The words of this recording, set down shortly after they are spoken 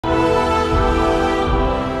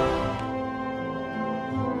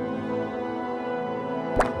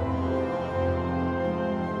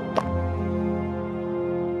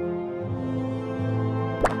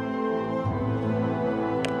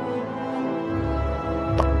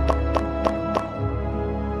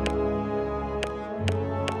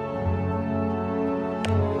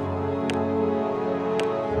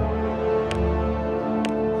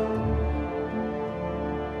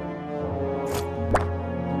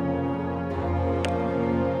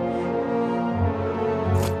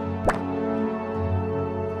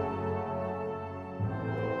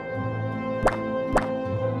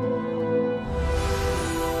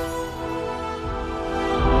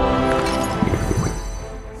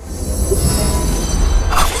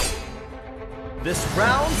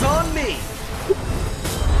round's on me.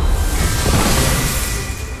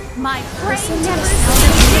 My brain never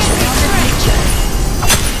sleeps.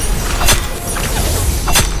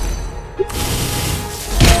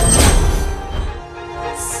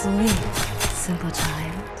 Sleep, simple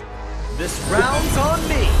child. This round's on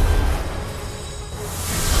me.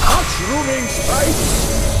 Mushrooming spike!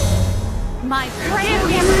 My brain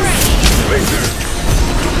never sleeps. Laser!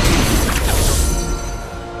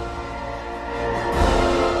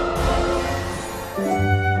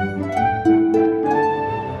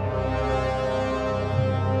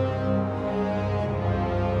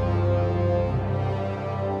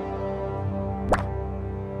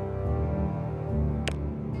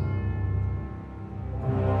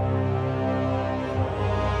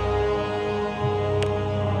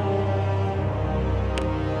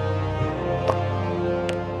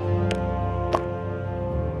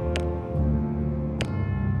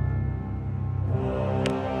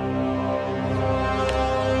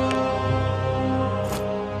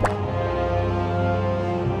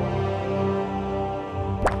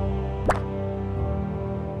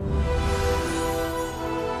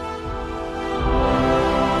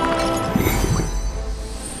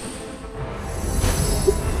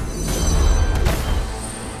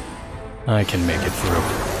 I can make it through.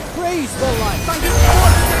 Praise the light!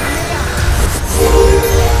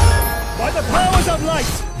 By the powers of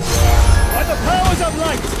light! By the powers of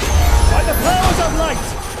light! By the powers of light!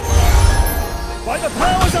 By the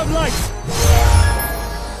powers of light!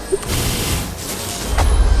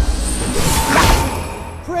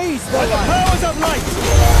 Praise the light! By the powers of light!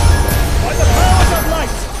 By the powers of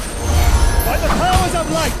light! By the powers of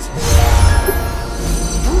light!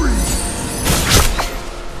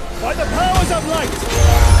 By the powers of light!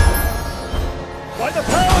 By the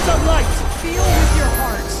powers of light! Feel with your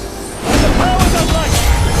heart. By the powers of light!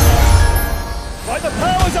 By the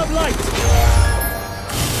powers of light!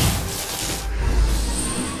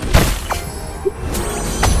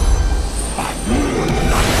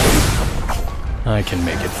 I can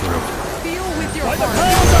make it through. Feel with your By the heart.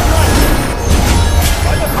 powers of light!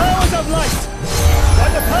 By the powers of light! By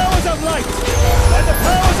the powers of light! By the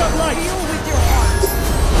powers of light! Feel with your heart.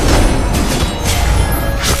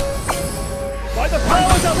 By the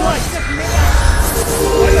powers of light!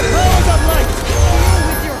 By the powers of light! Feel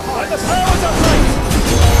with your By heart. the powers of light!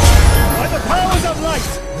 By the powers of light!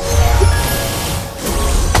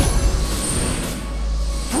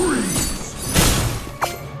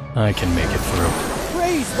 I can make it through.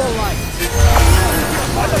 Praise the light!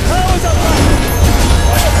 By the powers of light!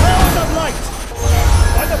 By the powers of light!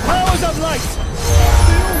 By the powers of light!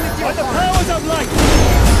 Feel with your By the heart. powers of light!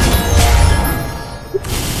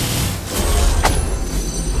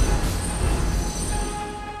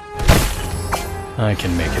 I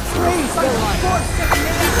can make it through. Praise the light!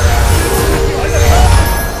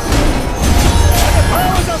 By the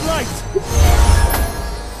powers of light!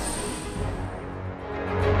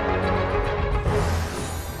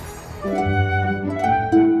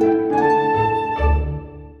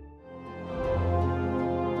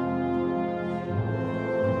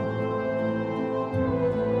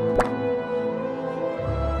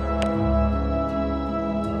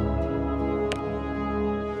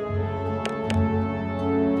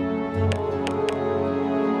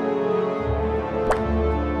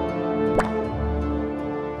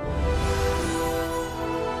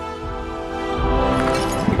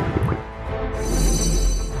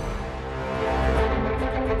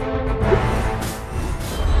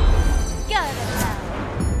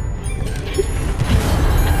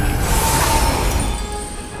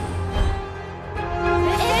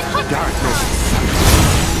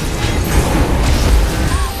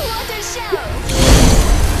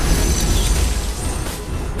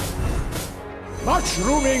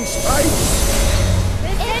 Mushrooming spikes!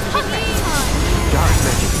 Dark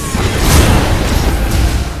magic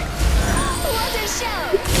What a show!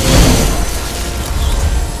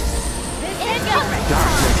 Dark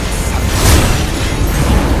magic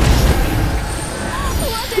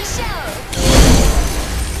What a show!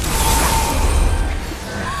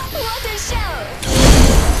 What a show!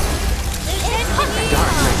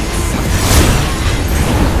 Dark magic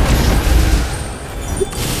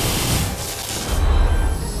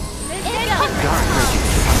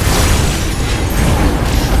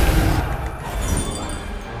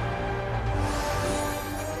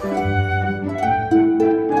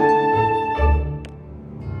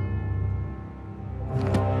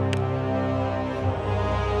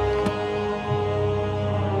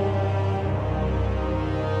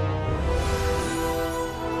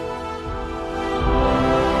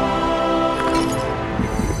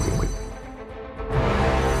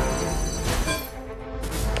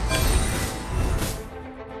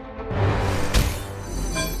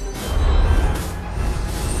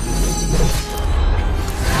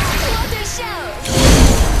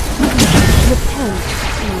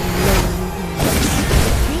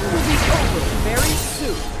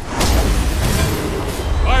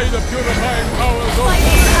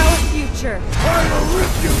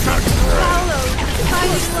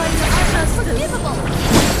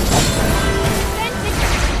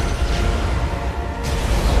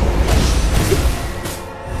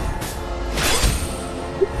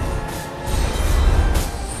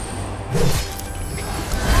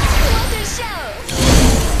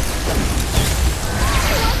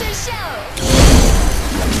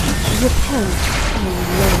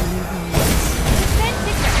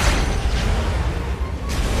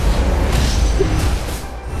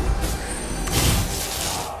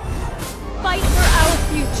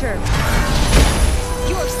future.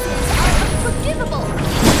 Your sins are unforgivable.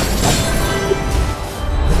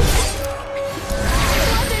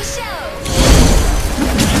 Wonder show.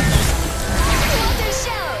 Wonder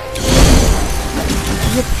show.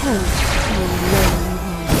 Repent, O lonely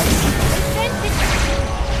ones.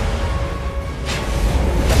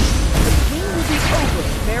 The game will be over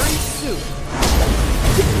very soon.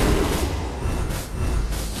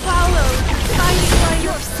 Follow, fighting by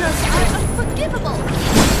your sins are unforgivable.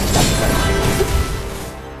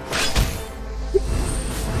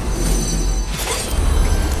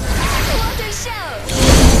 Wonder show.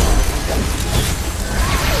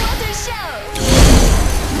 Wonder show.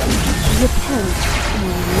 Repent, O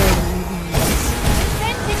lonely ones.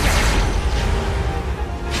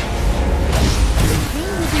 The game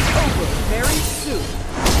will be over very soon.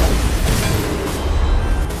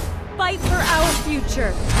 Fight for our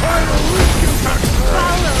future. Final rescue tank!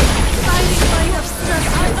 Follow, fighting by your sins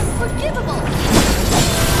are unforgivable.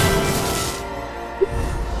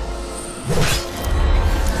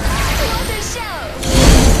 Wonder show.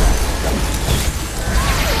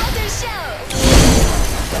 Wonder show.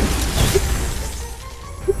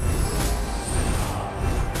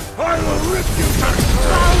 Final rescue tank!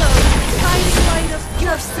 Follow, fighting by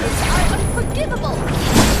your sins are unforgivable.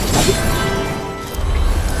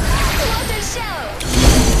 Wonder show.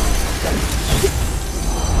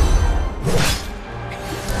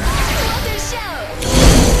 Wonder show.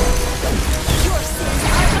 Your sins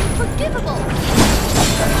are unforgivable.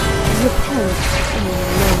 Repent, O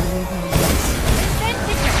lonely ones.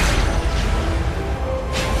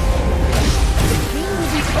 The game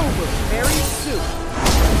will be over very soon.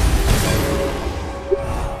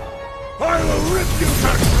 Final rescue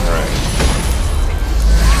tank!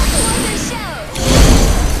 Wonder show.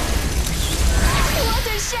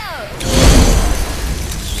 Wonder show.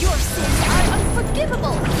 Your sins are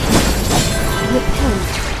unforgivable. Repent,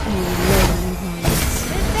 O lonely ones.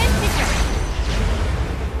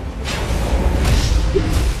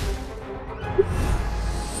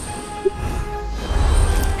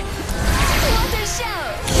 Wonder show.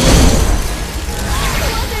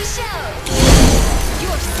 Wonder show.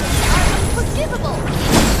 Your sins are unforgivable.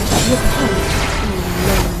 Repent, O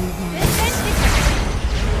lonely ones.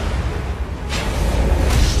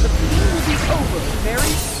 The game will be over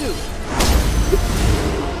very soon.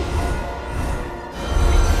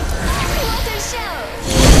 Wonder show.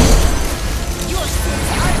 Your sins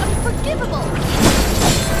are unforgivable.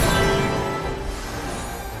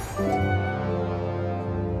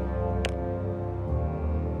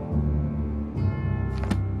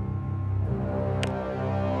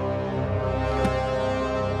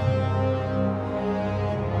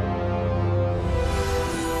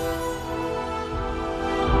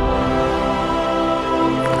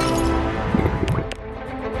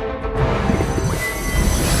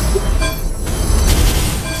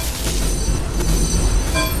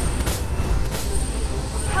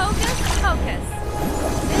 Hocus pocus.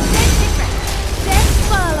 Death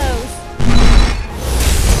follows.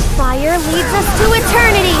 Fire leads us to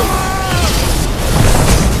eternity!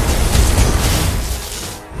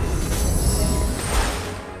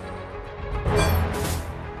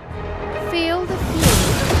 Feel the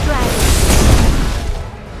fury of dragons.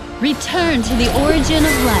 Return to the origin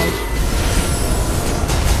of life.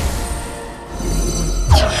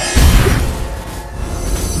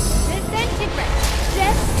 Disintegrate.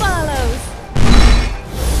 Death follows.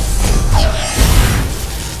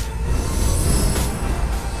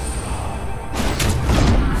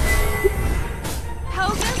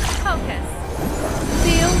 Hocus pocus.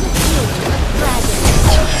 Feel the fury of dragons.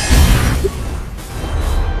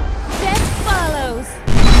 Death follows.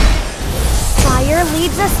 Fire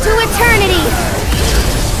leads us to eternity!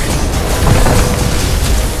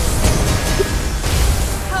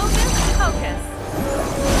 Hocus pocus.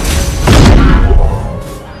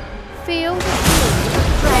 Feel the fury of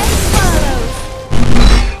Death dragons. follows.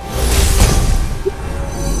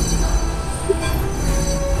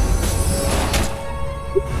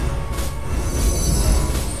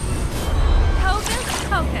 Hocus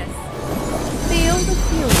pocus. Feel the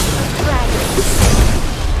fury of dragons.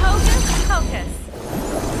 Hocus pocus.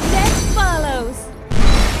 Death follows.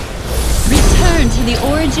 Return to the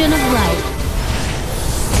origin of life.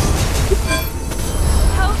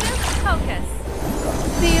 Hocus pocus.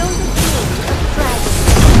 Feel the fury of dragons.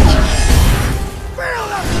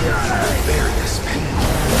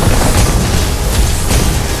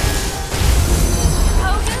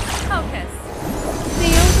 Hocus pocus.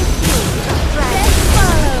 Feel the fury of dragons. Death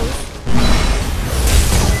follows.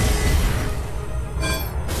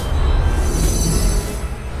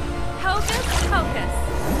 Hocus pocus.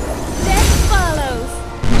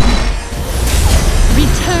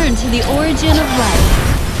 origin of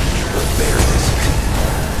life. Bear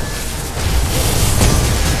this.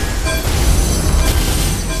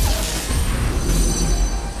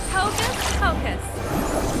 Hocus pocus.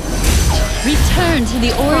 Return to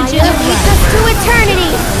the origin Fire of leads life. us to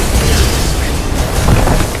eternity!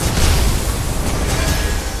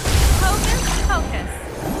 Hocus pocus.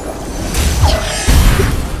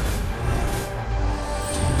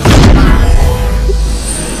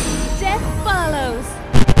 Death follows.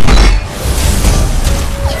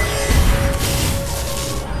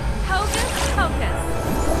 Hocus pocus.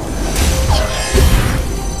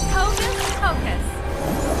 Hocus pocus.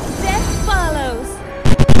 Death follows.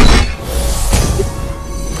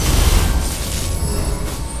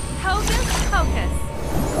 Hocus pocus.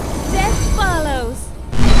 Death follows.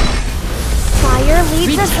 Fire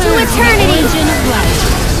leads us to Return to the eternity! origin of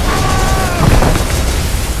life.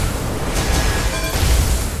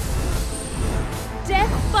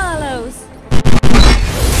 Death follows.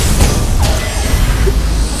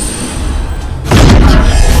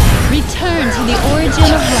 Return to the origin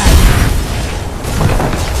of life.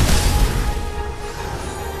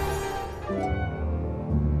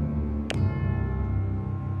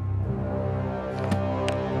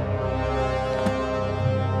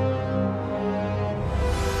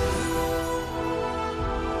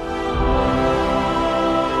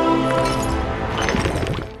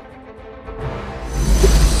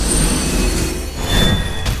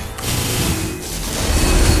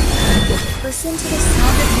 Listen to the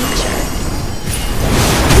sound of nature.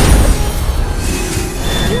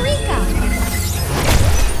 Eureka!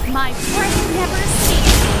 My brain never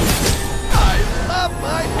ceases. I love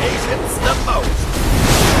my patients the most.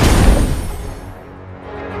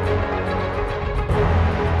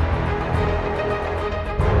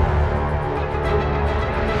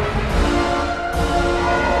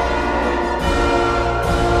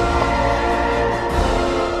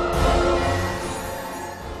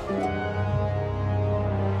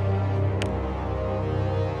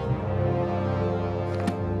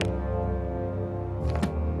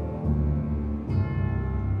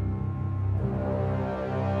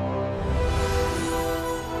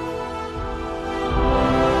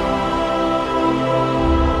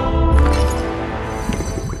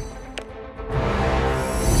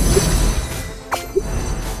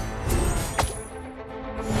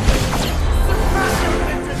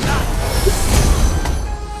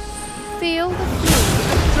 Feel the fury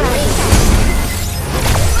of dragons.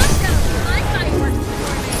 Welcome to my fireworks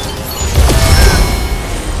performance.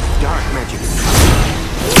 Dark magic.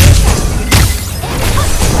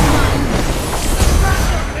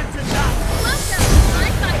 Welcome to my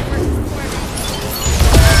fireworks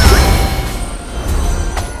performance.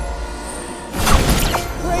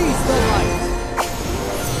 Praise the light!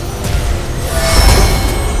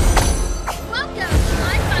 Welcome to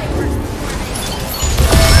my fireworks performance.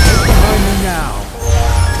 Behind me now!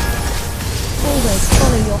 Always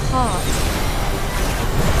follow your heart.